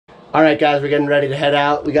All right, guys, we're getting ready to head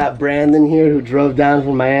out. We got Brandon here who drove down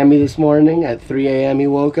from Miami this morning. At 3 a.m. he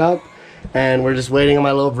woke up, and we're just waiting on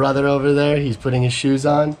my little brother over there. He's putting his shoes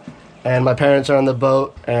on, and my parents are on the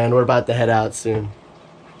boat, and we're about to head out soon.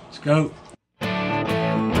 Let's go.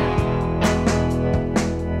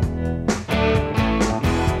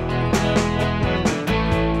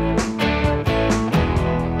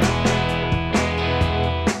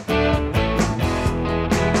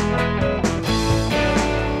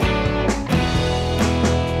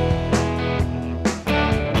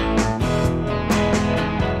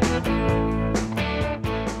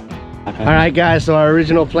 Alright guys, so our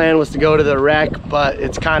original plan was to go to the wreck, but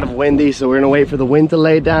it's kind of windy, so we're gonna wait for the wind to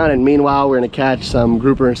lay down, and meanwhile we're gonna catch some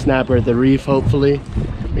grouper and snapper at the reef, hopefully.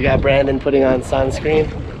 We got Brandon putting on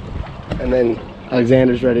sunscreen, and then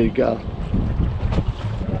Alexander's ready to go.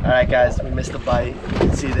 Alright guys, we missed the bite. You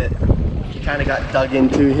can see that he kind of got dug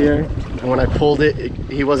into here, and when I pulled it,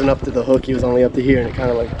 he wasn't up to the hook, he was only up to here, and it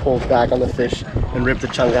kind of like pulled back on the fish and ripped a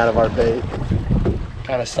chunk out of our bait.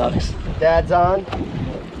 Kind of sucks. Dad's on.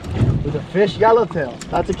 With a fish yellowtail.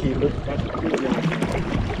 That's a keeper.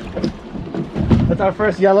 That's our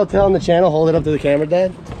first yellowtail on the channel. Hold it up to the camera,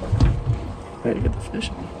 Dad. Ready to get the fish.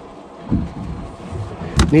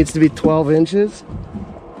 Needs to be 12 inches.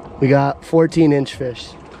 We got 14-inch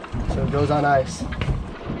fish. So it goes on ice.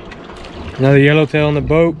 Another yellowtail on the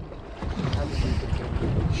boat.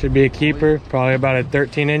 Should be a keeper. Probably about a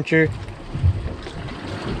 13-incher.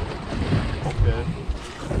 Okay.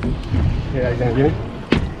 Yeah, you gonna give me?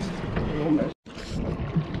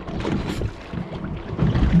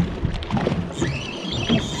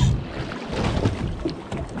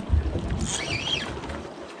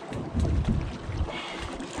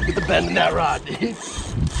 Get the bend in that rod, dude.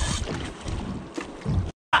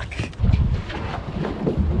 Fuck.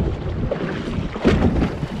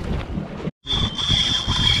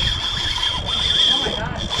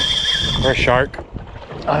 Or a shark.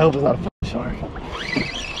 I hope it's not a fucking shark.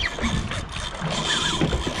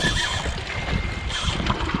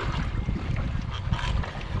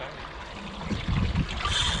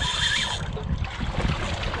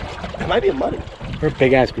 It might be a mutton. Or a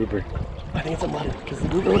big ass grouper. I think it's a mutton, because the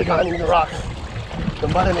grouper would have gone into the rocks. The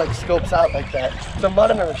mutton like scopes out like that. It's a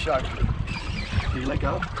mutton or a shark. Did you let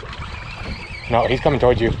go? No, he's coming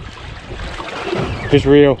towards you. Just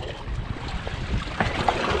reel.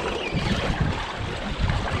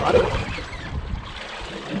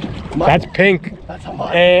 Mutton. That's pink. That's a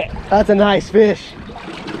mutton. That's a nice fish.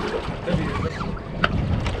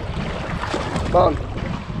 Come on.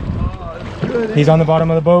 He's on the bottom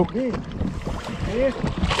of the boat.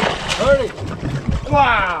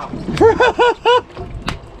 Wow!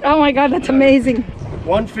 Oh my god, that's amazing.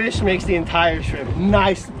 One fish makes the entire trip.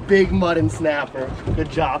 Nice big mutton snapper. Good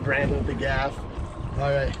job, Brandon, with the gaff. All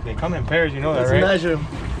right. They come in pairs, you know that, Let's right? measure them.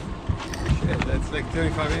 Yeah, that's like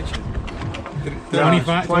 35 inches.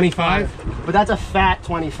 25? But that's a fat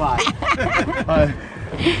 25.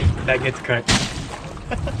 That gets cut.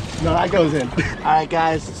 No, that goes in. All right,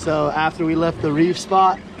 guys, so after we left the reef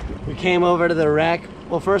spot, we came over to the wreck.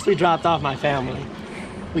 Well, first we dropped off my family.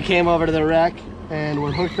 We came over to the wreck, and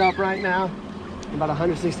we're hooked up right now. About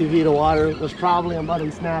 160 feet of water. It was probably a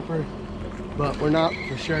mutton snapper, but we're not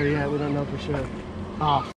for sure yet. We don't know for sure.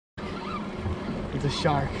 Oh, it's a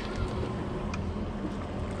shark.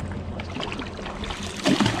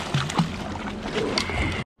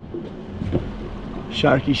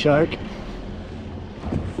 Sharky shark.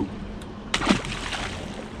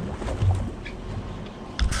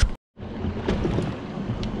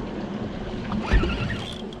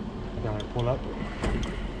 You want to pull up?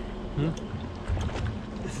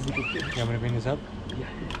 This is a good fish. You want me to bring this up? Yeah.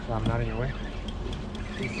 So I'm not in your way?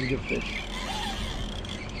 This is a good fish.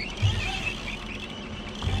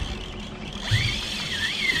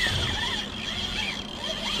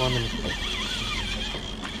 One minute.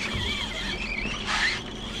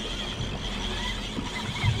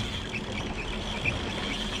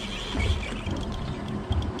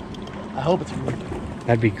 I hope it's a grouper.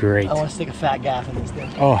 That'd be great. I want to stick a fat gaff in this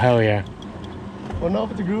thing. Oh, hell yeah. We'll know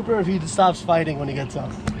if it's a grouper or if he just stops fighting when he gets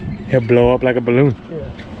up. He'll blow up like a balloon.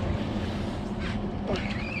 Yeah.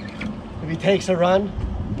 If he takes a run,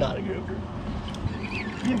 not a grouper.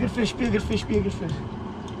 Be a good fish, be a good fish, be a good fish.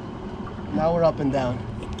 Now we're up and down.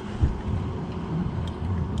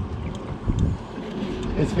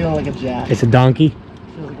 It's feeling like a jack. It's a donkey.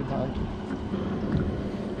 Feels like a donkey.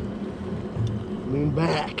 Lean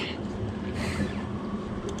back.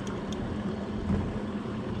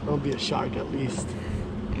 Don't be a shark at least.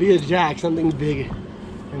 Be a jack, something big.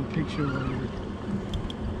 And picture whatever.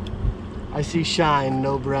 I see shine,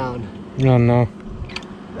 no brown. No, no.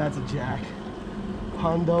 That's a jack.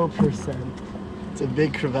 100%. It's a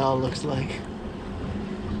big crevalle, looks like.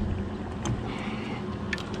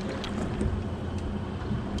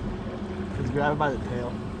 Let's grab it by the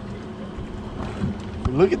tail.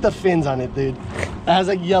 Look at the fins on it, dude. It has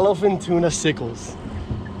like yellowfin tuna sickles.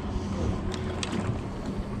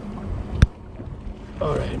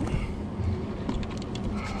 All right.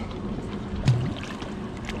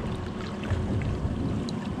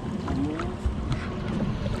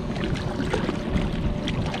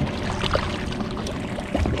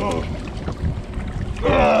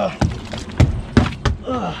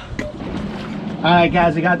 Alright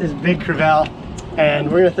guys, we got this big crevalle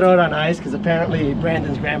and we're gonna throw it on ice because apparently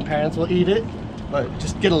Brandon's grandparents will eat it. But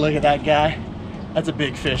just get a look at that guy. That's a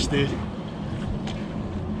big fish, dude.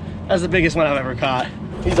 That's the biggest one I've ever caught.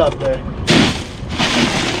 He's up there.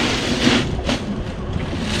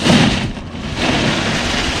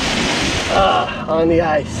 On the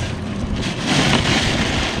ice.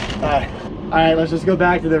 Alright, let's just go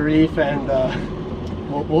back to the reef and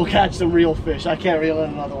we'll catch some real fish. I can't reel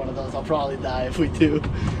in another one of those. I'll probably die if we do.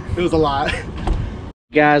 It was a lot.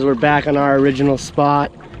 Guys, we're back on our original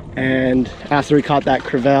spot, and after we caught that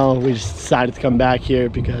crevalle, we just decided to come back here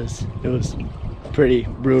because it was pretty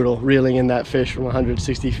brutal reeling in that fish from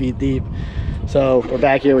 160 feet deep. So we're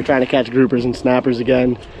back here, we're trying to catch groupers and snappers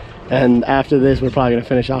again. And after this, we're probably gonna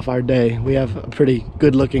finish off our day. We have a pretty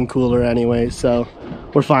good looking cooler anyway, so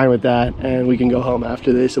we're fine with that. And we can go home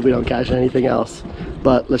after this if we don't catch anything else.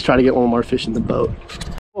 But let's try to get one more fish in the boat.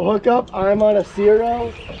 We'll hook up, I'm on a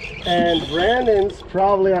zero, and Brandon's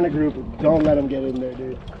probably on a grouper. Don't let him get in there,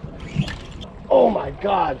 dude. Oh my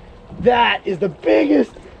God, that is the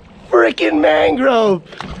biggest freaking mangrove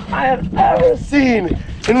I have ever seen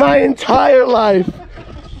in my entire life.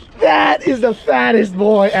 That is the fattest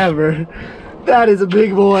boy ever. That is a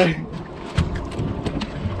big boy.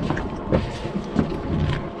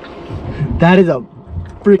 That is a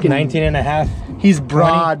freaking 19 and a half. He's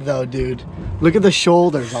broad though, dude. Look at the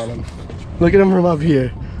shoulders on him. Look at him from up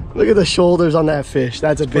here. Look at the shoulders on that fish.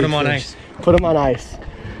 That's a big fish. Put him on ice. Put him on ice.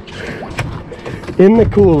 In the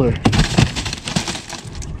cooler.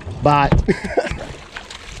 Bye.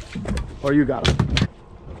 Or you got him.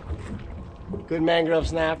 Good mangrove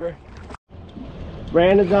snapper.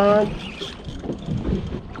 Brandon's on.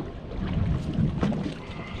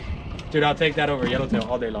 Dude, I'll take that over yellowtail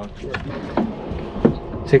all day long.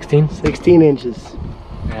 16? 16 inches.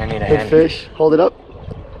 I need a Good hand. fish. Hold it up.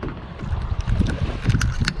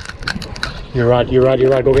 Your rod, your rod,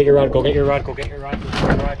 your rod. Go get your rod, go get your rod, go get your rod, go get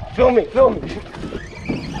your rod. Film me, film me.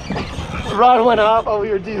 The rod went off while we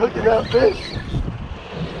were de-hooking that fish.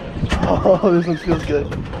 Oh, this one feels good.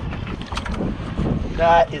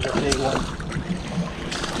 That is a big one.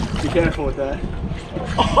 Be careful with that.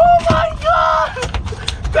 Oh my God!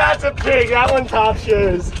 That's a pig. That one top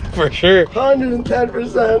shares. For sure.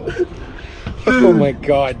 110%. Oh my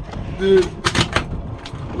God. Dude,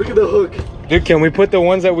 look at the hook. Dude, can we put the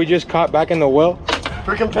ones that we just caught back in the well?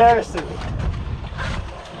 For comparison.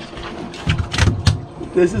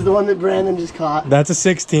 This is the one that Brandon just caught. That's a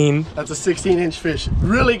 16. That's a 16-inch fish.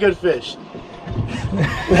 Really good fish.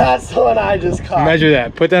 That's the one I just caught. Measure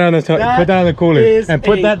that. Put that on the cooler and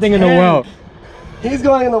put that thing in the well. He's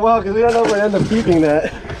going in the well because we don't know if we're end up keeping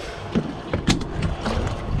that.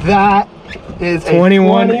 That is a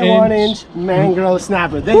 21-inch mangrove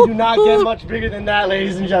snapper. They do not get much bigger than that,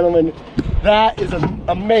 ladies and gentlemen. That is an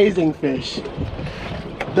amazing fish.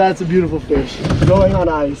 That's a beautiful fish. Going on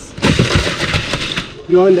ice.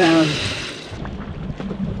 Going down.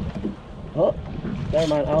 Oh, never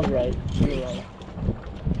mind. I was right. You were wrong.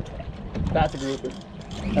 That's a grouper.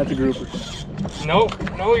 That's a grouper. No,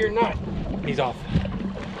 no, you're not. He's off.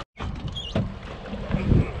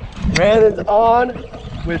 Brandon's on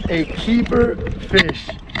with a keeper fish.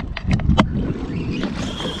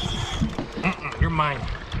 You're mine.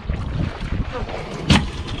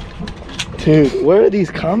 Dude, where are these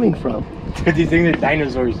coming from? Dude, these things are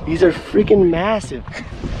dinosaurs. These are freaking massive.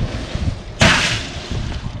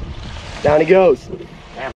 Down he goes.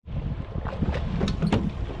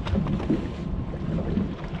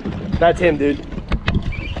 That's him, dude.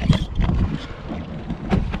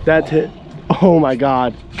 That's it. Oh my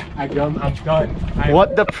God. I'm done.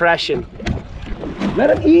 What depression. Let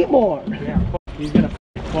him eat more. Yeah, he's gonna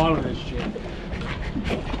swallow this shit.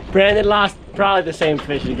 Brandon lost probably the same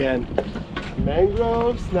fish again.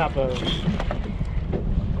 Mangrove snapper.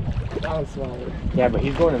 Down swallow. Yeah, but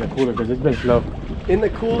he's going in the cooler because it's been slow. In the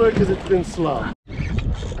cooler because it's been slow.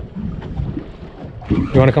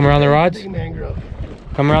 You want to come around the rods? Big mangrove.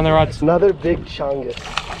 Come around the rods. Another big chungus.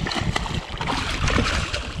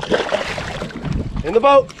 In the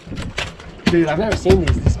boat. Dude, I've never seen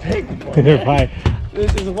these this big before. They're fine.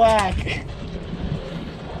 This is whack.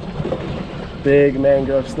 Big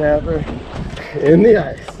mangrove snapper in the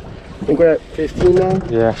ice. I think we're at 15 now.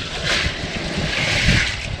 Yeah.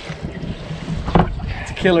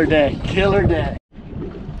 It's a killer day. Killer day.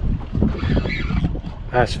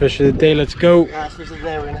 Last fish of the day, let's go. Last fish of the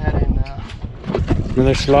day, we're gonna head in now.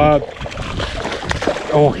 Another slob.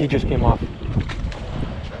 Oh, he just came off.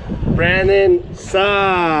 Brandon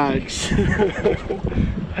sucks.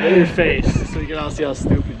 In your face, so you can all see how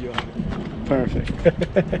stupid you are. Perfect.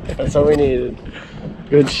 That's what we needed.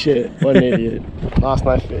 Good shit. What an idiot. Lost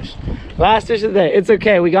my fish. Last fish of the day. It's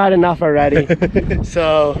okay. We got enough already.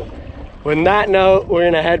 So, with that note, we're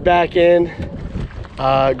gonna head back in,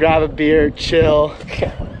 grab a beer, chill,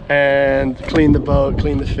 and clean the boat,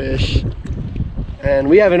 clean the fish. And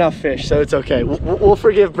we have enough fish, so it's okay. We'll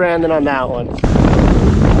forgive Brandon on that one.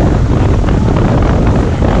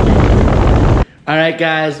 All right,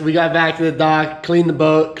 guys, we got back to the dock, cleaned the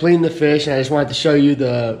boat, cleaned the fish, and I just wanted to show you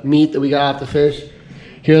the meat that we got off the fish.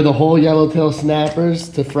 Here are the whole yellowtail snappers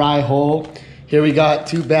to fry whole. Here we got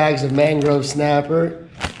 2 bags of mangrove snapper.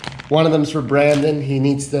 One of them's for Brandon. He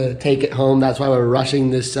needs to take it home. That's why we're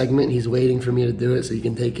rushing this segment. He's waiting for me to do it so he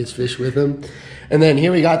can take his fish with him. And then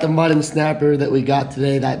here we got the mutton snapper that we got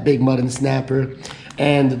today, that big mutton snapper.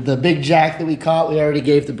 And the big jack that we caught, we already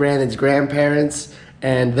gave to Brandon's grandparents,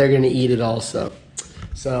 and they're gonna eat it also.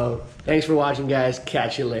 So, thanks for watching, guys.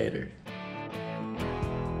 Catch you later.